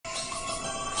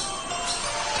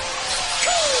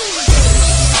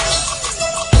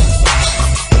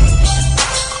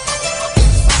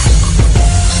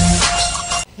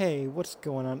what's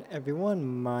going on everyone?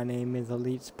 My name is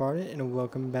Elite Spartan and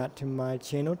welcome back to my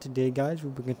channel. Today guys,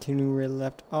 we'll be continuing where we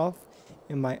left off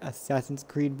in my Assassin's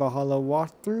Creed Valhalla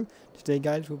walkthrough. Today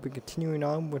guys, we'll be continuing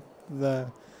on with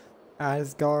the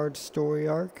Asgard story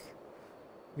arc.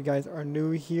 If you guys are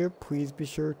new here, please be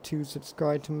sure to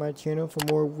subscribe to my channel for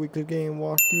more weekly game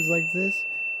walkthroughs like this.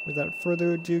 Without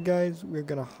further ado guys, we're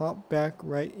gonna hop back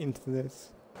right into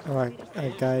this.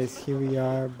 Alright guys, here we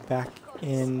are back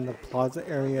in the plaza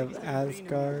area of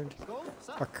Asgard.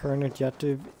 Our current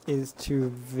objective is to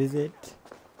visit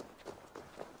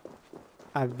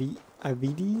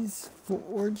Avides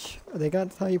Forge. I think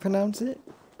that's how you pronounce it.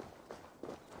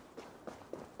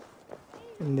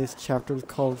 And this chapter is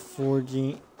called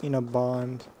Forging in a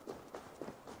Bond.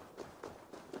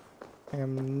 I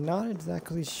am not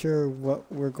exactly sure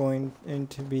what we're going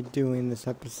to be doing this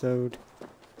episode.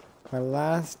 My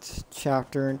last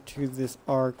chapter into this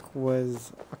arc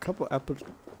was a couple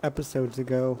episodes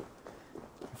ago,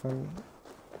 if I'm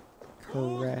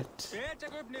correct.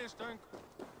 I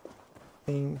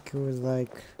think it was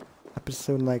like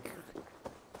episode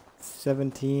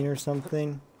 17 or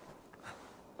something.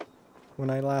 When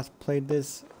I last played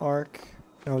this arc,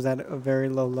 I was at a very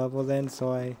low level then,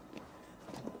 so I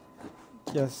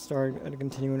just started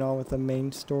continuing on with the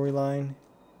main storyline.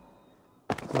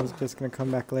 I was just going to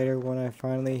come back later when I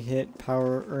finally hit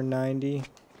power or 90.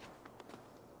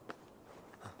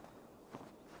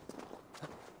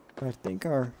 But I think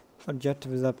our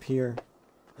objective is up here.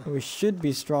 And we should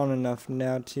be strong enough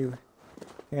now to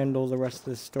handle the rest of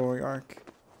the story arc.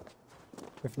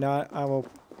 If not,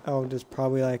 I'll just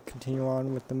probably continue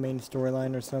on with the main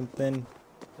storyline or something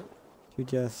to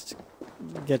just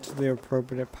get to the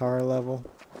appropriate power level.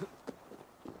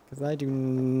 Because I do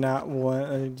not want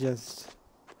to just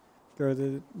go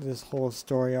through this whole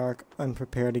story arc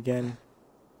unprepared again.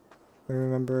 I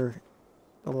remember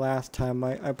the last time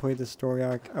I played the story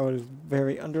arc, I was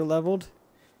very underleveled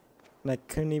and I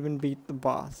couldn't even beat the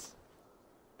boss.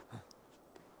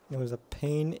 It was a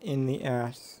pain in the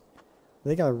ass. I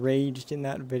think I raged in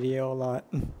that video a lot.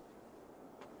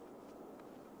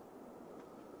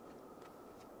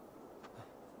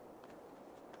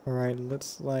 Alright,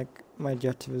 looks like my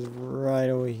objective is right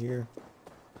over here.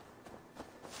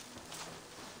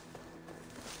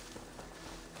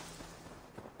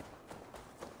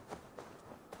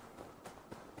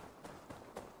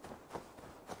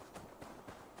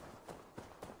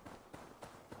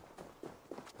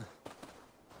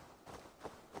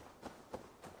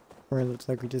 Alright, looks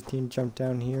like we just need to jump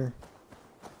down here.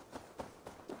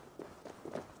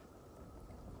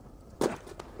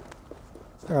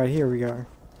 Alright, here we are.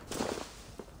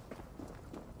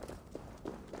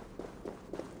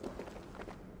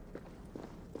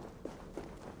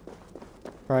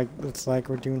 Alright, looks like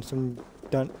we're doing some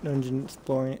dungeon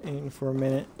exploring for a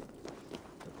minute.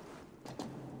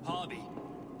 Harvey,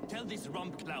 tell this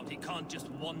rump cloud he can't just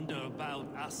wander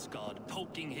about Asgard,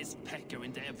 poking his pecker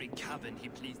into every cavern he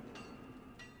pleases.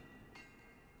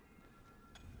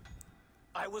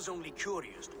 I was only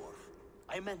curious, dwarf.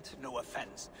 I meant no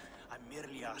offense. I'm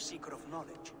merely a seeker of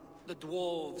knowledge. The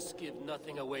dwarves give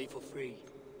nothing away for free.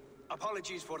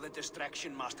 Apologies for the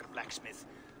distraction, Master Blacksmith.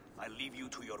 I'll leave you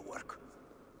to your work.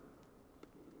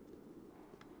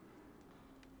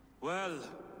 Well,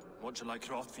 what shall I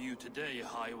craft for you today,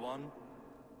 High One?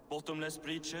 Bottomless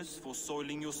breeches for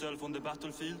soiling yourself on the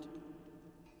battlefield?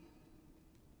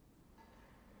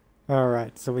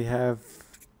 Alright, so we have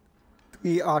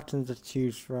 3 options to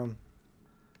choose from.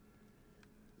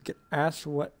 We can ask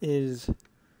what is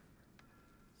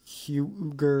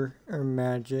Huger or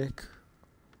magic,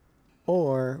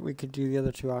 or we could do the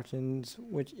other 2 options,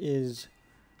 which is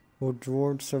will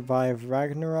dwarves survive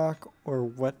Ragnarok, or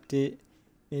what did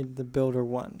the builder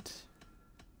want?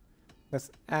 Let's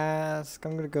ask.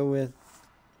 I'm gonna go with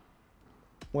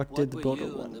what did the builder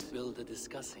want? What were you and the builder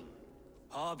discussing?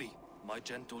 Harvey, my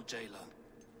gentle jailer.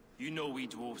 You know we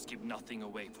dwarves give nothing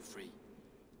away for free.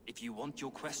 If you want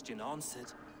your question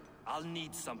answered, I'll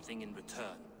need something in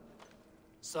return.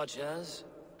 Such as?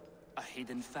 A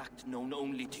hidden fact known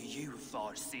only to you,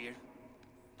 Farseer.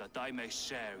 That I may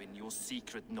share in your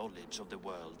secret knowledge of the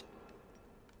world.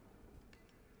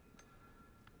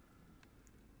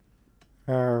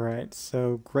 Alright,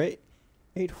 so great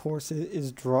 8 horses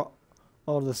is draw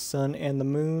all the sun and the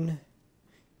moon.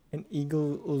 An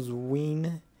eagle's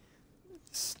wing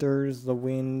stirs the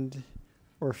wind,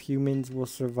 or humans will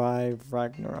survive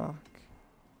Ragnarok.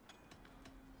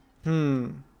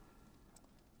 I'm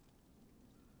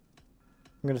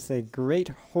gonna say great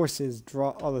horses draw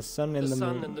all the sun and the moon. The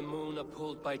sun and the moon are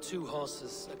pulled by 2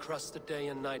 horses across the day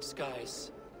and night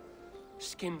skies.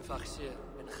 Skinfaxir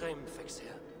and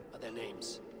Heimfaxir are their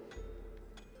names.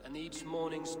 And each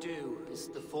morning's dew is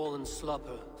the fallen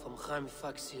slopper from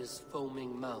Heimfaxir's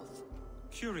foaming mouth.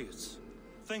 Curious.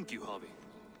 Thank you, Harvey.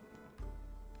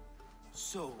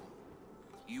 So,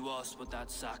 you asked what that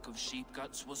sack of sheep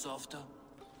guts was after?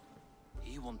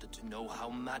 He wanted to know how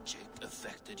magic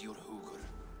affected your Hugr.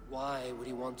 Why would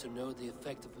he want to know the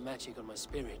effect of magic on my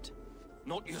spirit?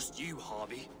 Not just you,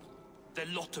 Harvey. The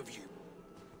lot of you.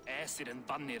 Aesir and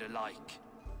Vanir alike.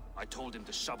 I told him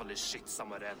to shovel his shit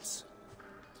somewhere else.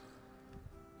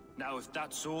 Now, if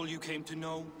that's all you came to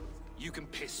know, you can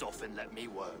piss off and let me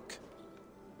work.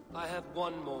 I have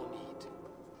one more need.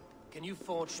 Can you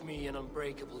forge me an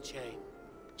unbreakable chain?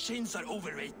 Chains are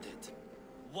overrated.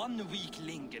 One weak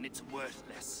link and it's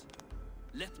worthless.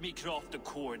 Let me craft a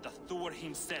cord that Thor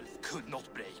himself could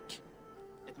not break.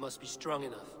 It must be strong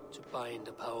enough to bind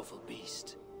a powerful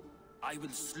beast. I will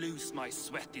sluice my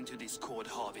sweat into this cord,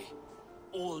 Harvey.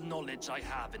 All knowledge I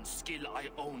have and skill I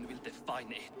own will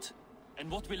define it. And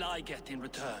what will I get in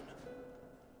return?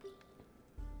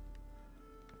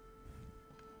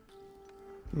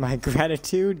 My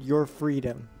gratitude, your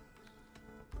freedom.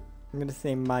 I'm gonna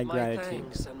say my My gratitude.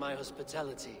 thanks and my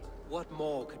hospitality. What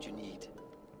more could you need?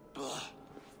 Ugh.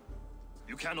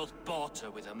 You cannot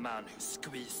barter with a man who's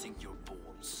squeezing your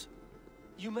balls.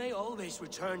 You may always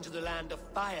return to the land of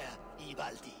fire,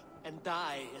 Ivaldi, and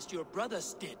die as your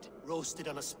brothers did, roasted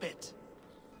on a spit.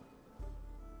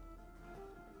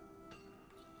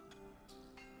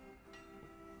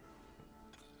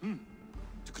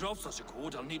 To craft such a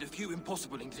cord, I'll need a few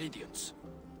impossible ingredients.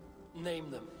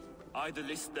 Name them. Either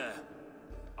list there.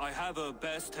 I have a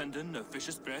bear's tendon, a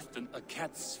fish's breath, and A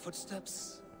cat's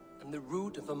footsteps, and the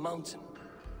root of a mountain.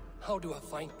 How do I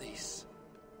find these?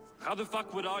 how the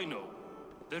fuck would I know?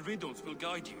 The riddles will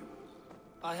guide you.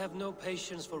 I have no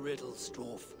patience for riddles,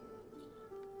 dwarf.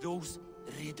 Those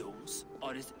riddles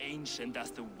are as ancient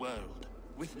as the world,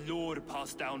 with lore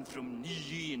passed down from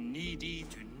Niji and Nidi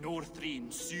to Northri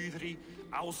and Sudri,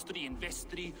 Austri and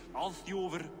Vestri,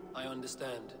 Althjover. I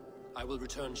understand. I will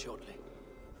return shortly.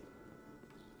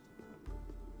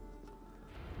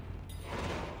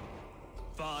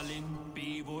 Valin,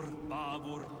 Beivor,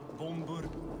 Bavor, Vombur,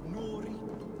 Nori,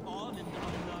 on and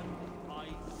on.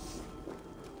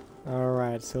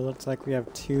 Alright, so it looks like we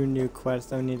have 2 new quests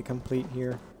that we need to complete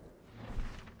here.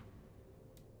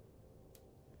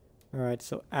 Alright,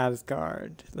 so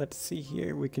Asgard. Let's see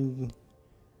here. We can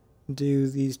do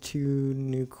these 2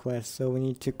 new quests. So we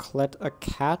need to collect a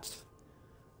cat's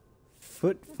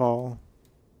footfall,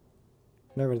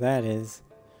 whatever that is,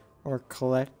 or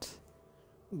collect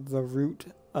the root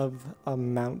of a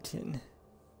mountain.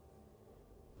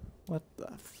 What the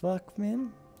fuck,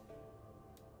 man?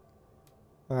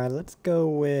 Alright, let's go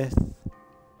with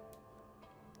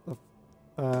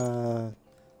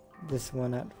this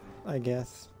one, I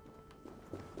guess.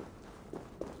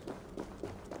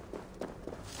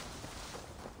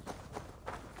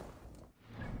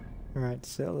 Alright,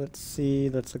 so let's see.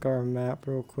 Let's look at our map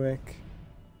real quick.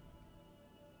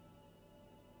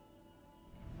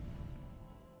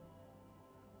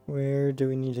 Where do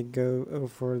we need to go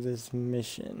for this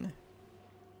mission?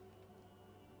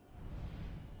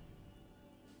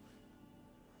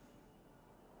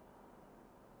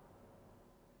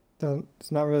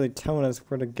 It's not really telling us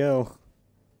where to go.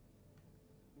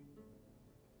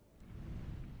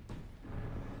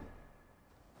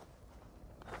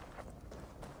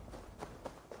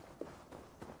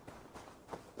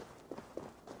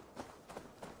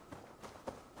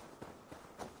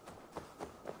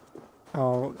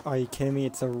 Oh, are you kidding me?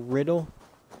 It's a riddle?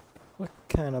 What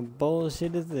kind of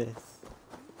bullshit is this?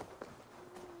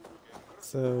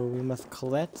 So we must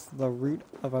collect the root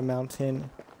of a mountain.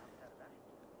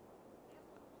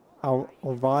 Our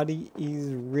body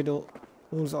is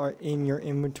riddles are in your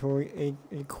inventory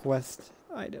a quest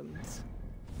items.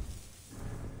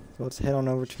 So let's head on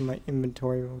over to my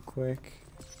inventory real quick.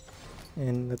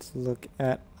 And let's look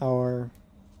at our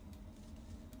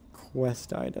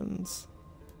quest items.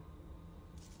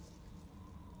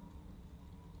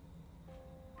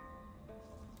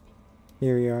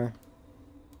 Here we are.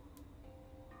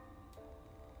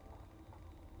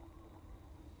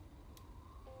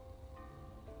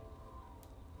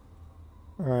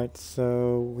 Alright,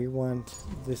 so we want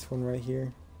this one right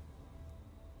here.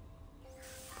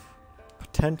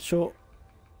 Potential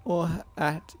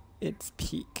at its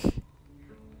peak.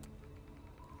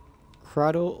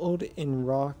 Cradled in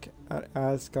rock at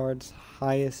Asgard's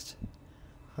highest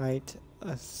height,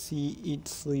 a sea eat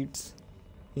sleeps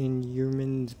in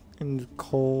Yurman's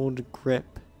cold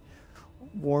grip.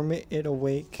 Warm it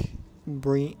awake,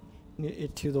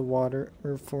 it to the water,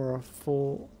 or for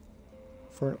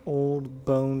an old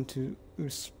bone to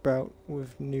sprout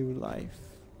with new life.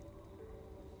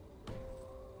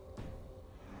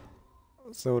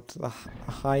 So it's the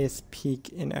highest peak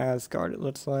in Asgard, it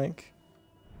looks like.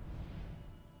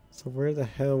 So where the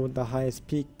hell would the highest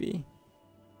peak be?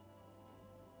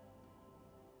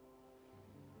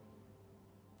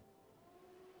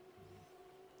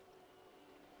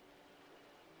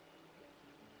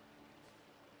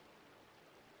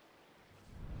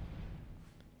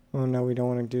 Oh no, we don't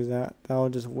want to do that. That'll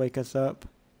just wake us up.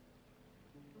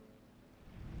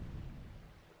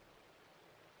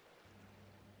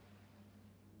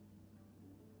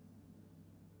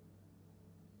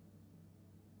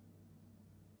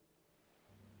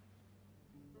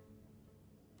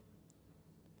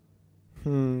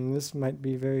 This might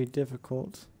be very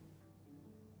difficult.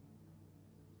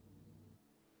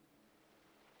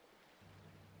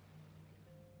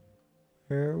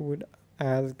 Where would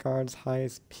Asgard's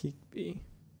highest peak be?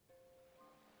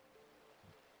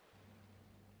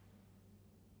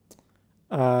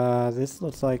 This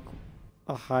looks like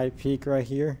a high peak right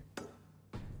here.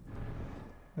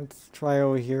 Let's try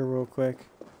over here real quick.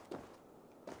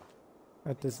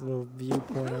 At this little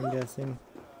viewpoint, I'm guessing.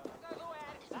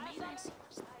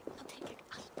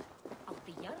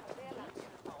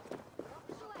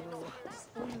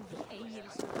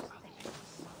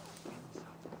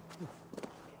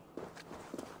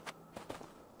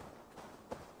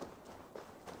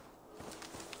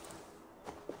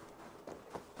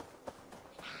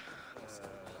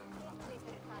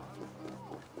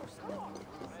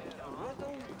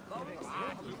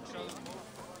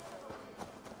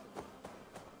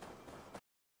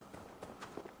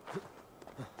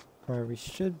 Alright, we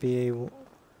should be able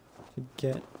to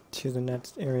get to the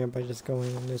next area by just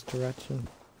going in this direction.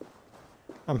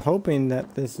 I'm hoping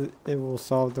that it will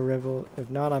solve the riddle. If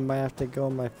not, I might have to go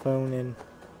on my phone and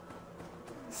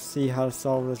see how to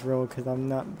solve this riddle, because I'm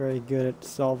not very good at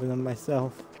solving them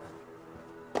myself.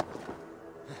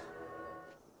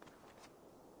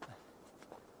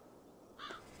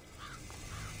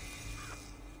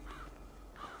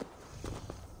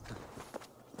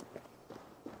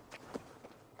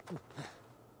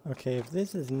 Okay, if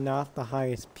this is not the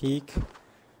highest peak,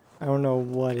 I don't know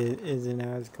what it is in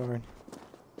Asgard.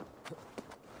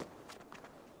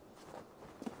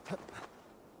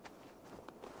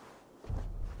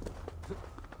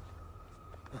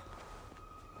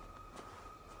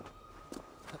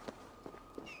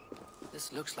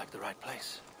 This looks like the right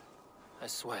place. I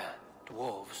swear,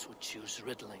 dwarves would choose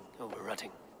riddling over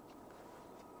rutting.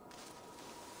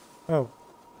 Oh.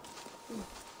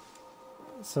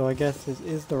 So I guess this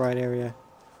is the right area.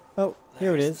 Oh,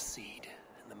 here it There's is. the seed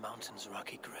in the mountain's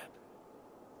rocky grip.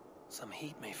 Some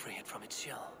heat may free it from its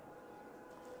shell.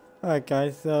 Alright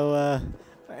guys, so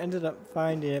I ended up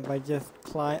finding it by just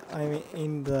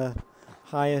climbing the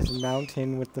highest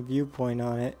mountain with the viewpoint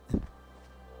on it.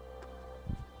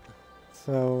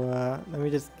 So let me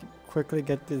just quickly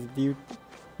get this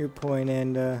viewpoint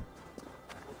and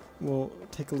we'll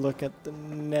take a look at the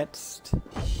next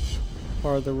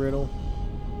part of the riddle.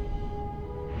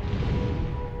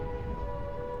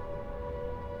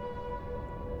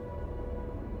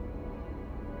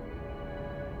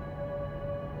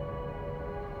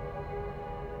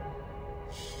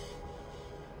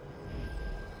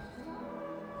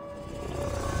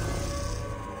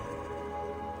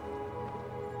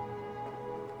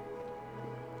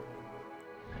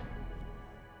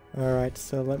 Alright,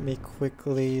 so let me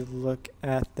quickly look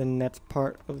at the next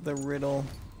part of the riddle.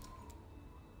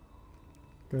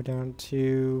 Go down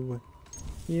to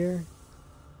here.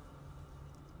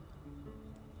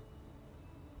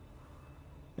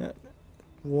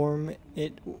 Warm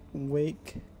it,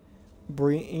 wake,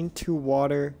 bring into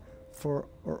water for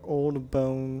our old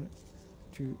bone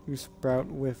to sprout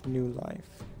with new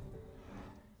life.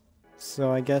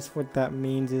 So I guess what that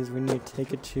means is we need to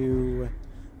take it to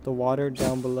the water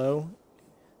down below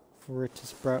for it to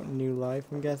sprout new life,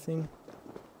 I'm guessing.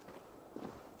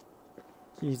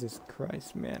 Jesus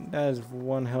Christ, man, that is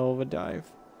one hell of a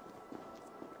dive.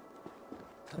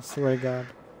 I swear to God.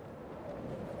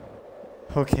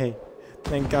 Okay,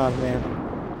 thank God, man.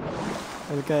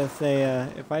 I was gonna say,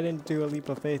 if I didn't do a leap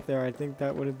of faith there, I think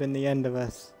that would have been the end of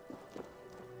us.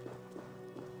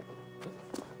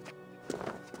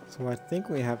 So what I think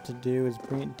we have to do is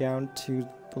bring it down to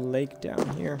the lake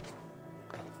down here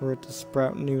for it to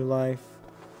sprout new life.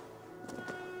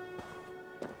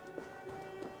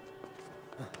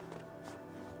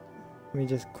 Let me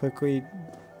just quickly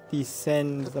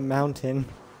descend the mountain.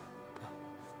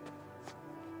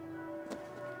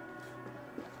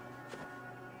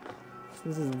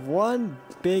 This is one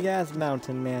big ass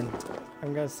mountain, man.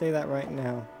 I'm gonna say that right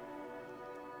now.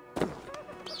 I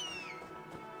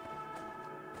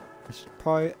should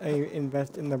probably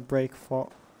invest in the break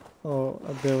fall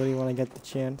ability when I get the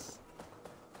chance.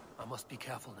 I must be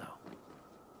careful now.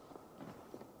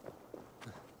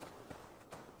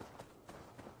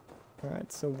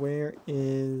 Alright, so where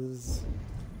is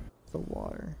the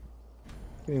water?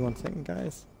 Give me 1 second,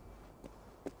 guys.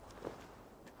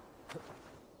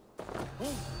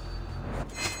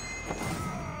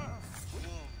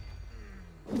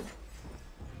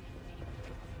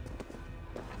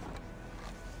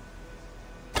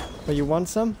 Oh, you want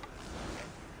some?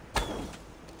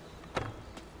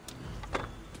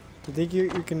 You think you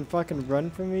can fucking run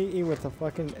from me with a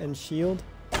fucking and shield?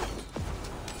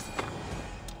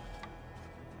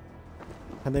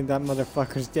 I think that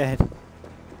motherfucker's dead.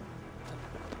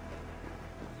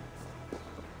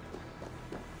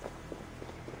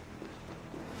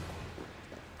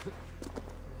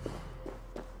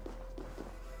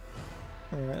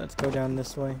 Alright, let's go down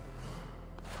this way.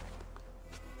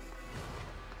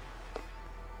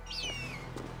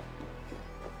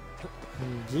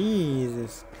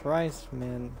 Jesus Christ,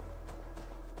 man.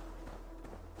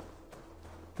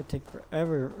 It'd take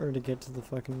forever to get to the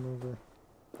fucking river.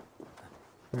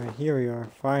 Alright, here we are,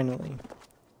 finally.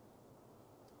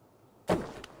 So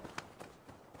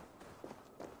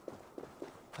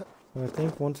I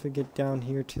think once we get down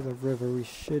here to the river, we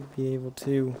should be able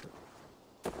to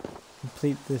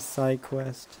complete this side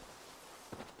quest.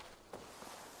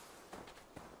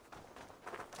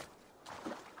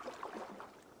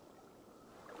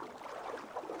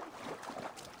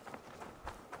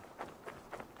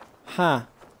 Huh.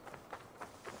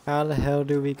 How the hell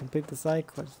do we complete the side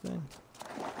quest then?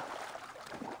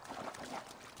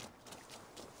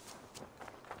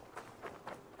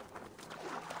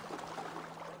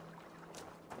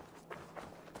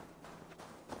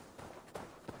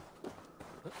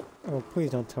 Oh, please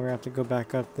don't tell me I have to go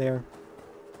back up there.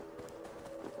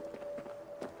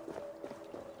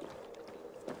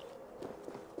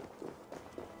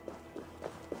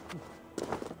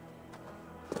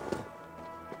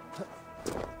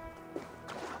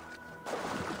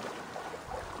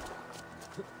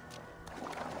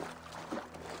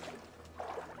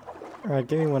 Alright,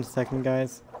 give me 1 second,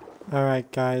 guys. Alright,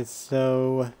 guys,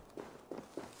 so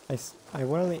I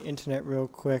went on the internet real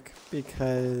quick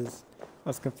because I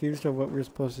was confused of what we were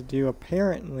supposed to do.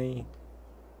 Apparently,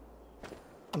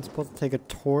 I'm supposed to take a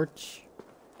torch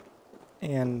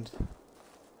and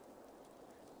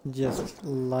just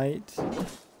light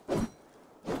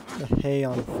the hay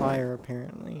on fire,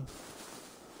 apparently.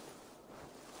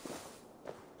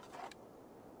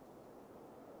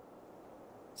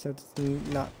 So it's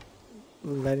not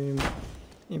letting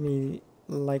me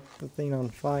light the thing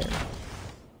on fire.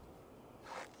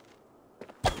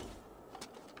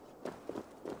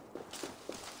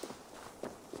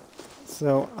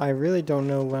 So I really don't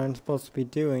know what I'm supposed to be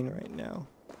doing right now.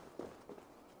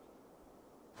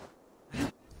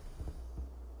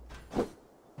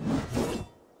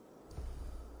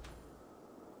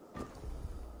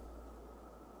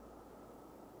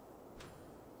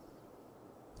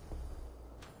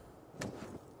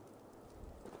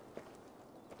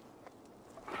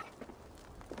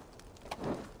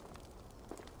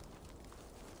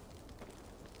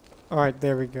 Alright,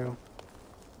 there we go.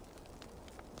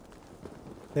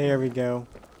 There we go.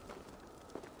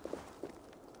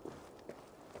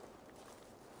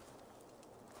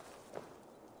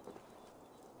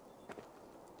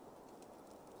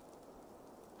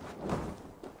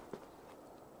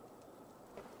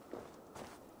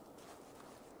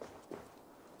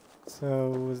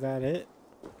 So, was that it?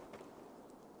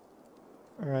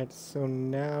 Alright, so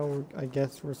now I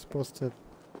guess we're supposed to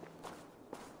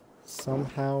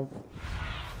somehow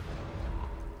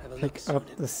pick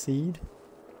up the seed.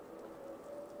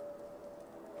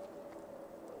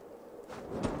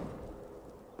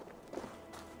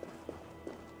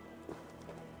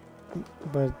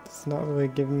 But it's not really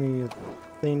giving me a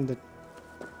thing to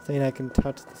saying I can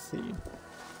touch the seed.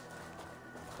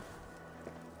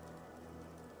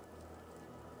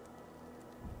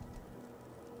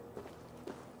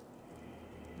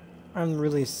 I'm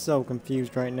really so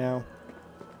confused right now.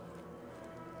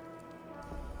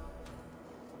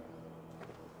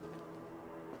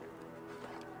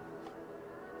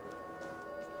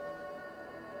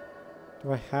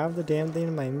 Do I have the damn thing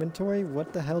in my inventory?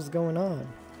 What the hell's going on?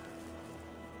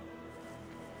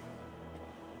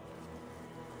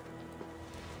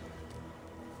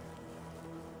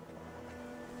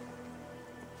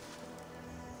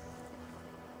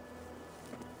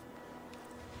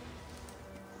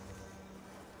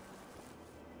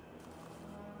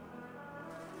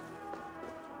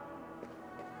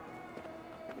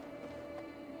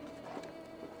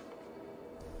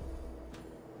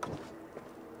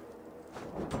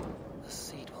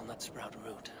 out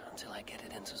root until I get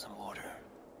it into some water.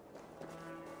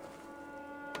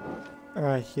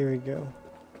 Alright, here we go.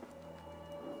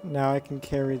 Now I can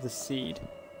carry the seed.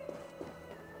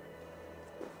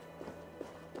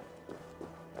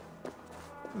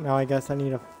 Now I guess I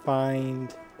need to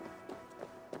find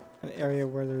an area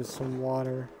where there's some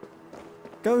water.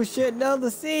 Go shit, no,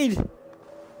 the seed!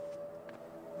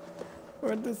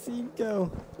 Where'd the seed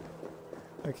go?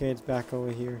 Okay, it's back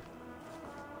over here.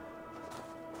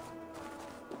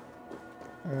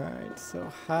 Alright,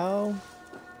 so how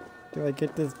do I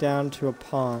get this down to a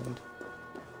pond?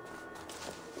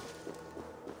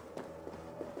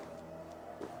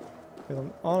 Because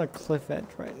I'm on a cliff edge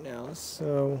right now,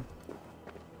 so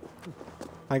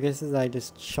I guess I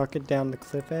just chuck it down the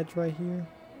cliff edge right here.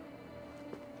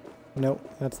 Nope,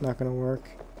 that's not gonna work.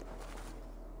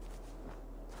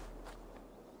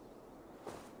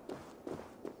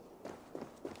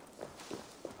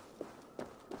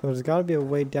 So there's gotta be a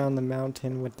way down the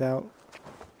mountain without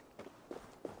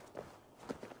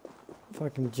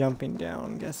fucking jumping down,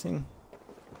 I'm guessing.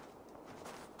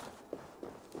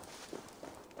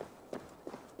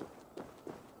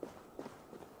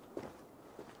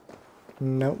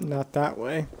 Nope, not that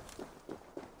way.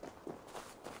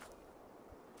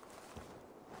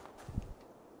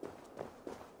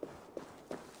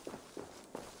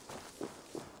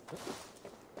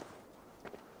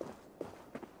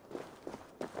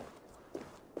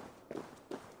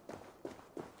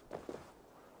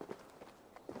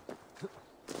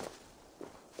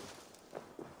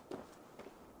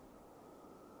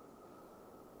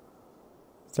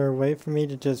 Is there a way for me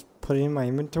to just put it in my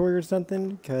inventory or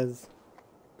something? Because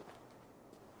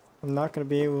I'm not going to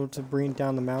be able to bring it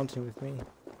down the mountain with me.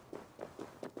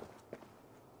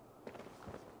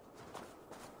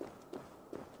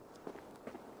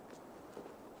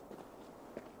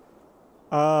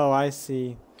 Oh, I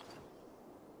see.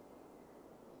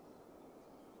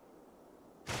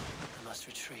 I must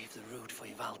retrieve the root for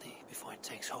Ivaldi before it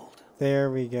takes hold. There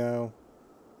we go.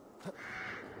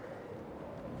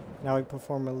 Now we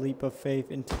perform a leap of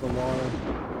faith into the water.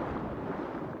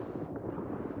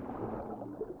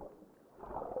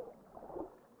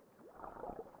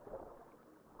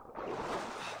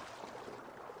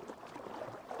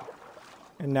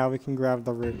 And now we can grab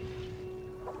the root.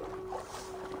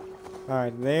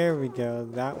 Alright, there we go.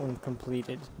 That one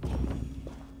completed.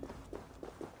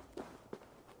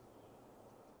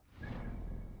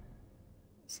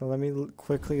 So let me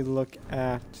quickly look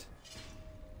at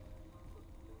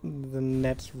the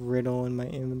next riddle in my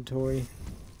inventory.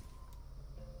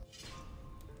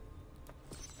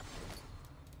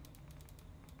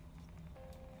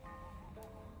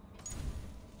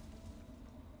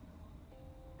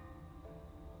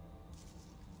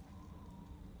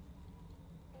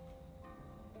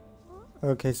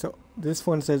 Okay, so this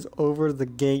one says, over the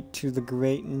gate to the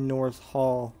great north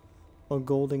hall, a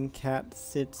golden cat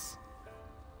sits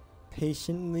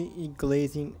patiently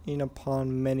glazing in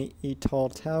upon many tall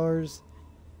towers.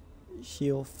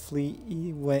 She'll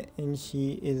flee when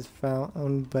she is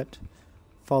found, but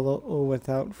follow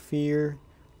without fear.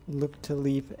 Look to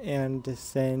leap and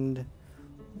descend.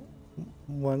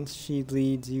 Once she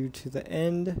leads you to the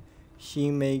end,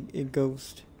 she may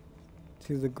ghost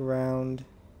to the ground,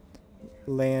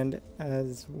 land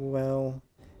as well,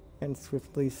 and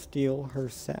swiftly steal her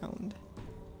sound.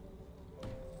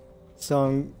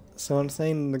 So I'm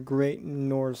saying the Great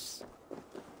Norse.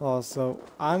 Also,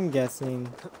 I'm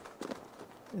guessing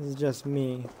this is just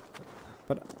me,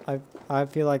 but I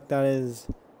feel like that is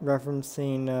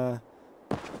referencing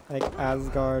like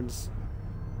Asgard's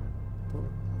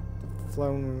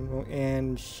flown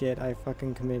and shit. I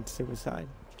fucking committed suicide.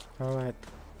 All right,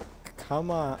 come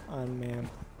on, man.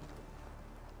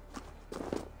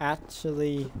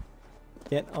 Actually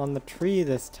get on the tree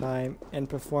this time and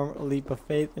perform a leap of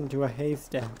faith into a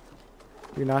haystack.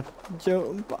 Do not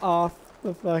jump off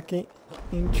the fucking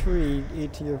tree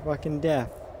to your fucking death.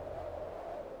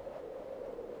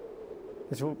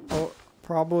 This will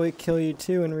probably kill you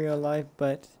too in real life,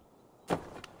 but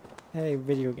hey,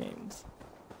 video games.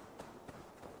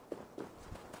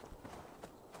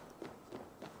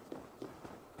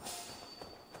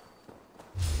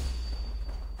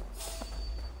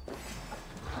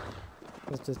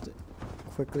 Let's just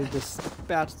quickly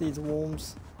dispatch these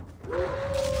worms.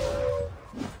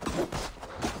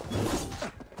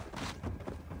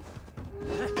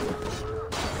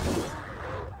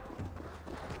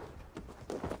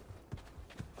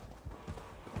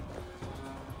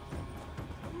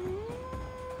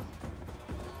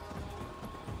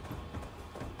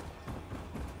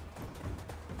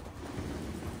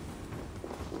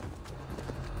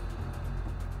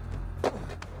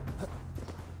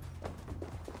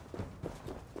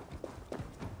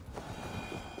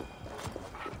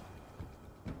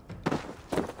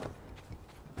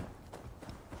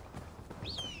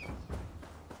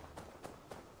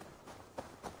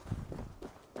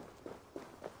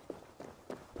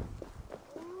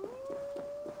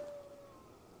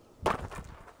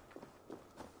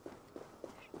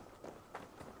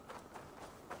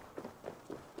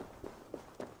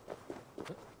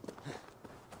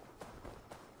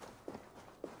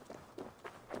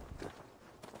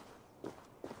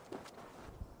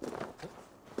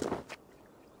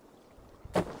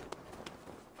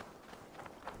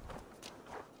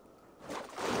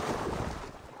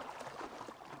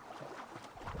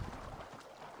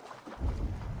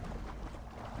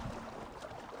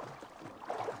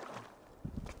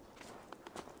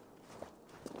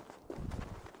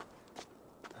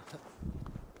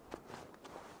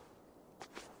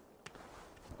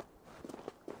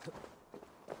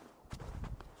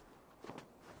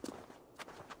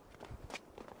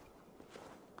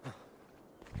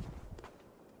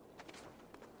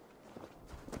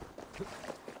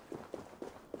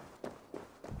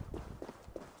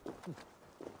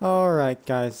 Alright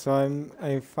guys, so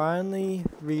I finally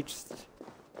reached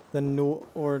the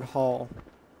Nord Hall.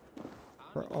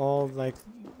 Where all like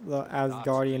the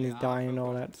Asgardian is dying and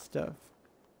all that stuff.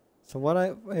 So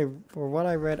for what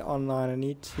I read online, I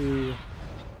need to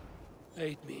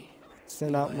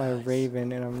send out my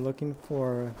raven, and I'm looking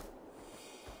for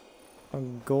a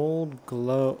gold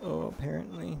glow. Oh,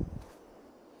 apparently.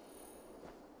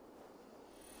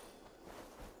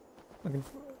 Looking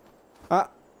for. I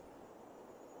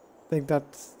think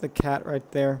that's the cat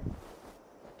right there.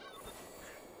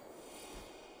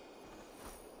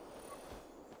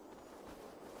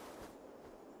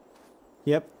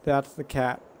 Yep, that's the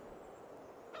cat.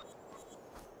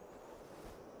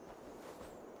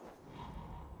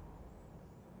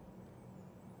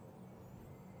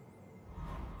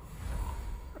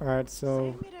 Alright,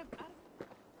 so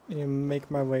I make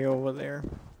my way over there.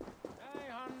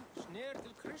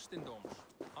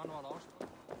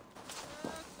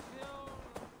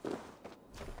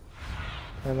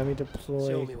 And let me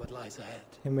deploy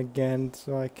him again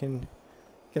so I can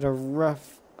get a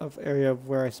rough area of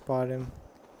where I spot him.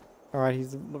 Alright,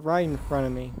 he's right in front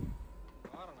of me.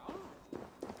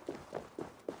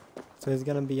 So he's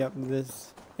gonna be up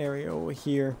this area over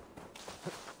here.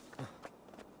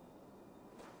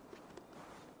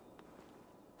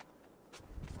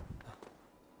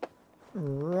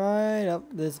 Right up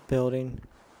this building.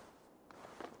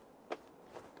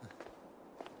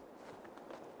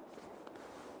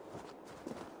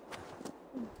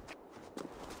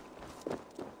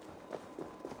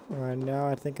 Alright, now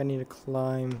I think I need to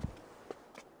climb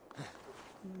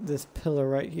this pillar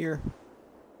right here.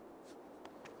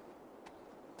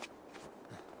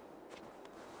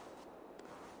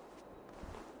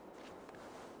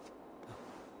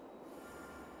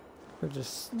 We're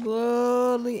just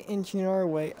slowly inching our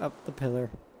way up the pillar.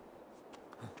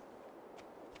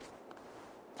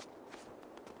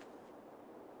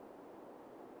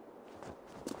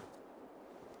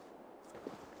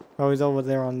 Oh, he's over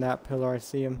there on that pillar. I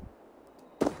see him.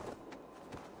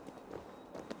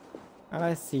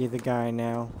 I see the guy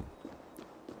now.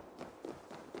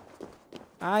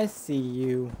 I see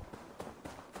you.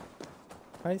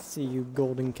 I see you,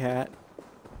 golden cat.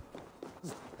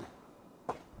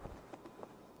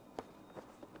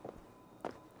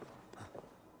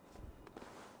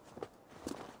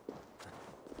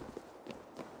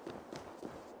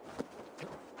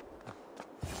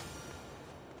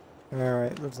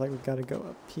 Alright, looks like we gotta go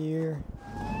up here.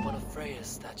 One of Freya's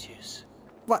statues.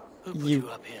 What? Who put You you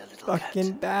up here, little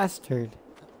fucking cat? bastard.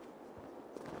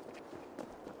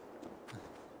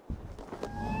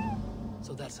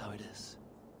 So that's how it is.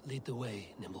 Lead the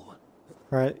way, nimble one.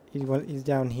 Alright, he's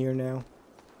down here now.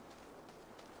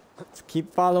 Let's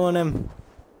keep following him.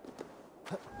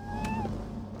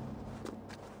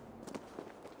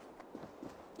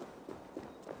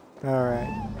 Alright.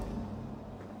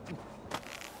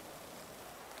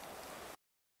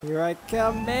 Here I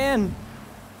come, man!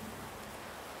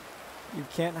 You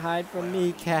can't hide from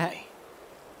me, cat.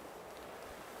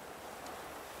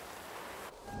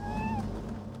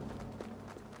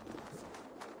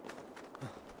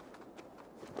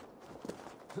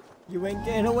 You ain't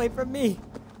getting away from me!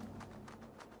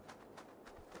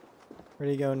 Where'd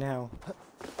he go now?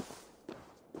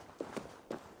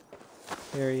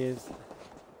 There he is.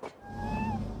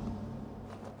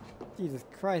 Jesus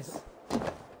Christ.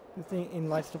 This thing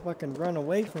likes to fucking run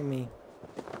away from me.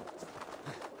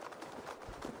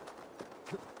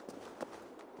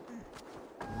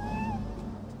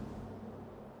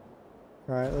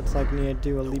 Alright, looks like we need to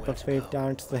do a leap of faith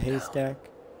down to the haystack.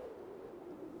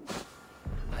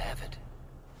 I have it.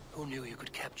 Who knew you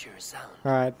could capture a sound?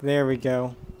 Alright, there we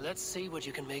go. Let's see what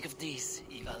you can make of these,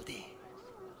 Ivaldi.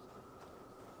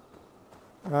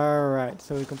 Alright,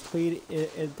 so we completed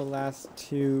the last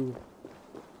two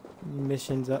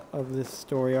missions of this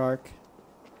story arc.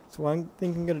 So what I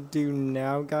think I'm gonna do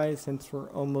now, guys, since we're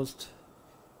almost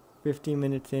 15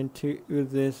 minutes into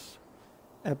this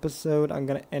episode, I'm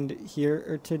gonna end it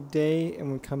here today, and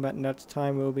when we come back next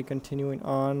time, we'll be continuing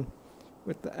on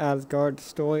with the Asgard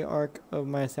story arc of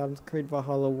my Assassin's Creed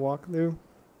Valhalla walkthrough.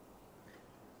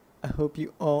 I hope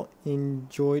you all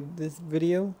enjoyed this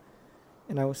video,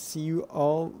 and I will see you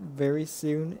all very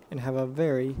soon, and have a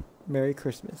very Merry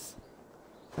Christmas.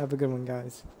 Have a good one,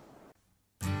 guys.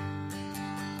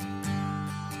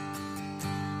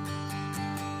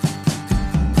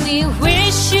 We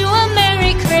wish you a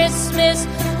Merry Christmas.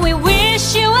 We wish